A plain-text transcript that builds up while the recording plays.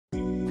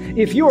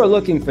If you are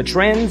looking for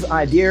trends,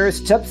 ideas,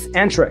 tips,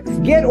 and tricks,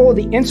 get all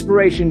the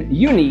inspiration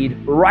you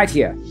need right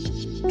here.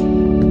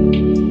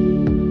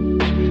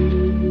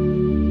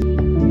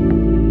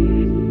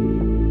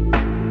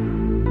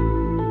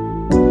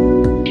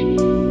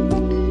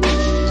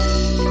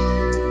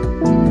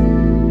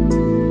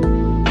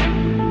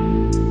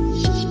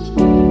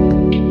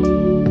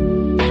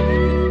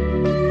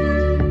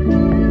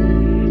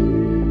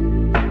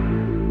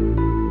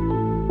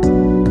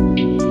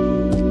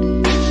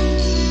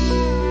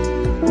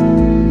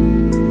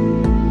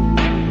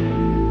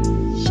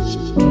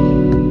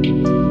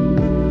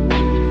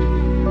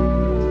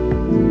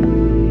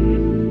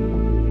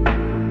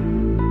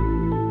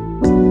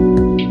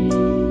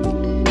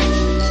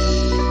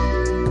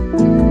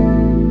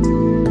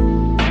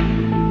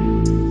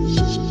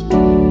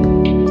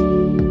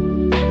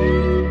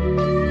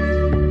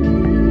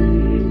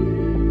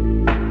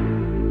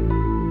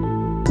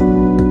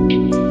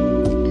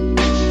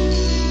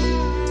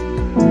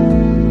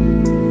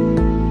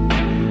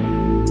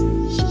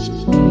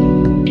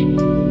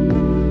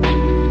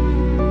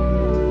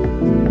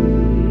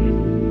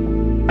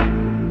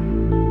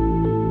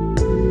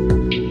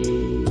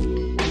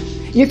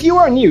 If you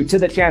are new to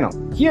the channel,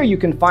 here you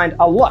can find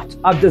a lot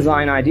of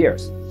design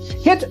ideas.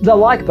 Hit the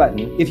like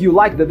button if you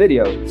like the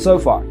video so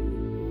far.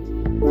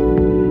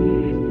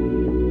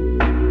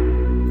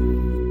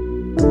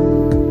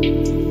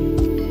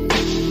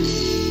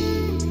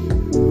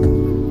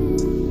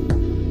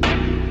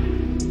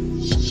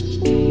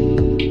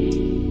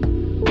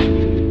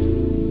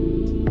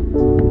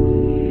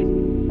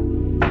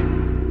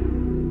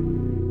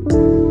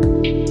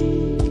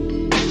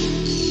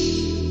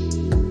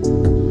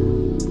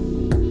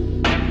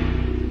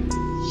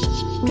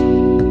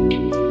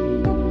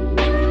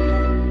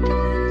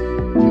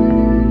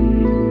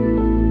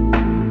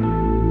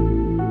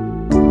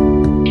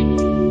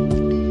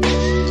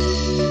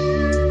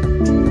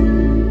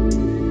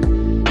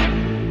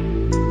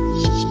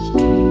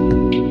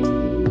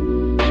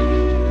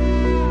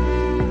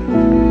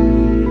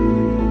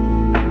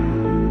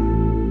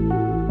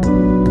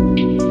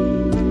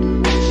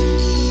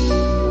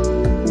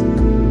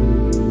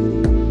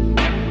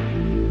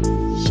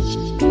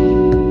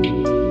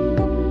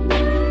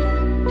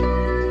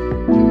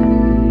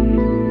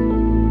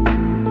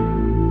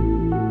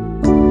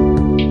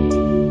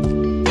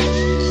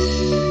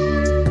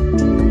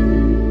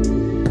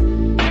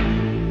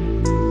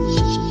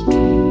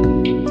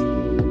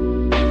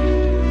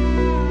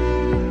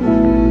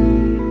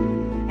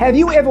 Have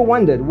you ever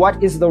wondered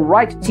what is the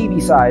right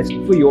TV size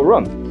for your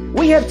room?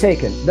 We have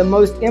taken the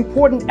most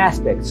important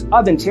aspects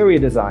of interior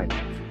design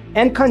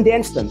and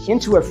condensed them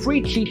into a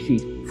free cheat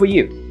sheet for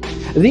you.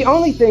 The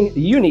only thing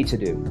you need to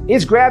do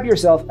is grab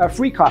yourself a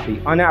free copy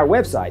on our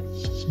website,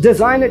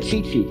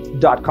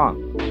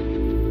 designercheatsheet.com.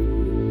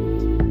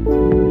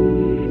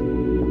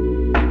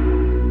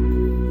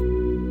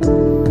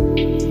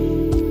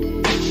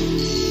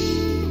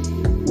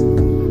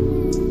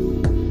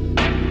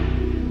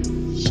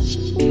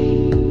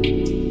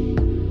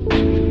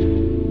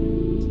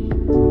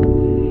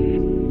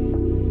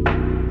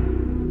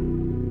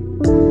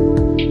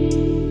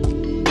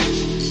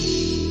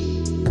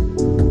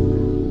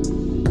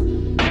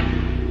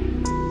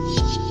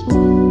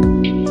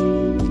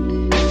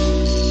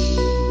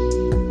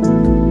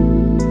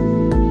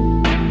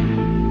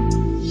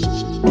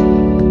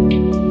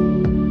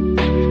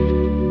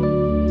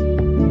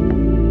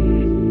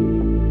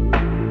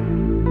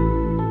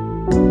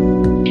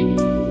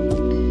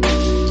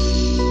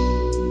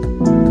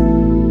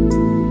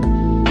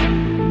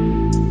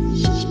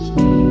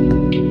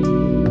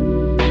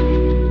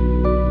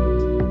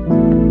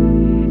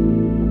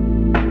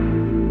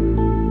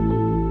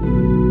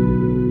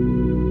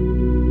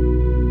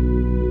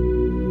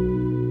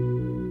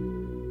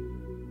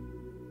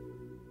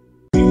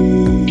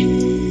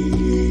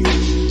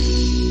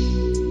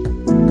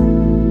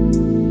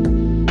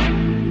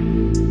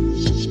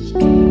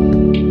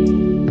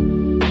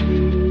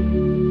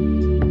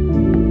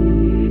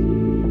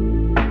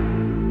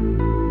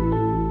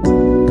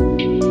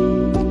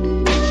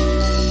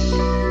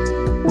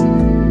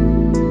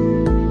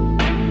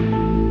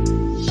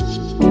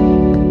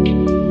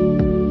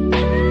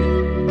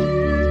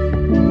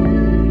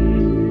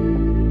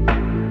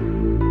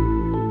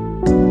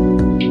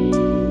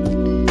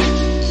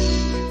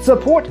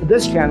 Support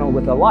this channel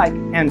with a like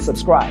and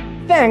subscribe.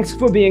 Thanks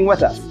for being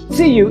with us.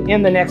 See you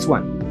in the next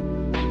one.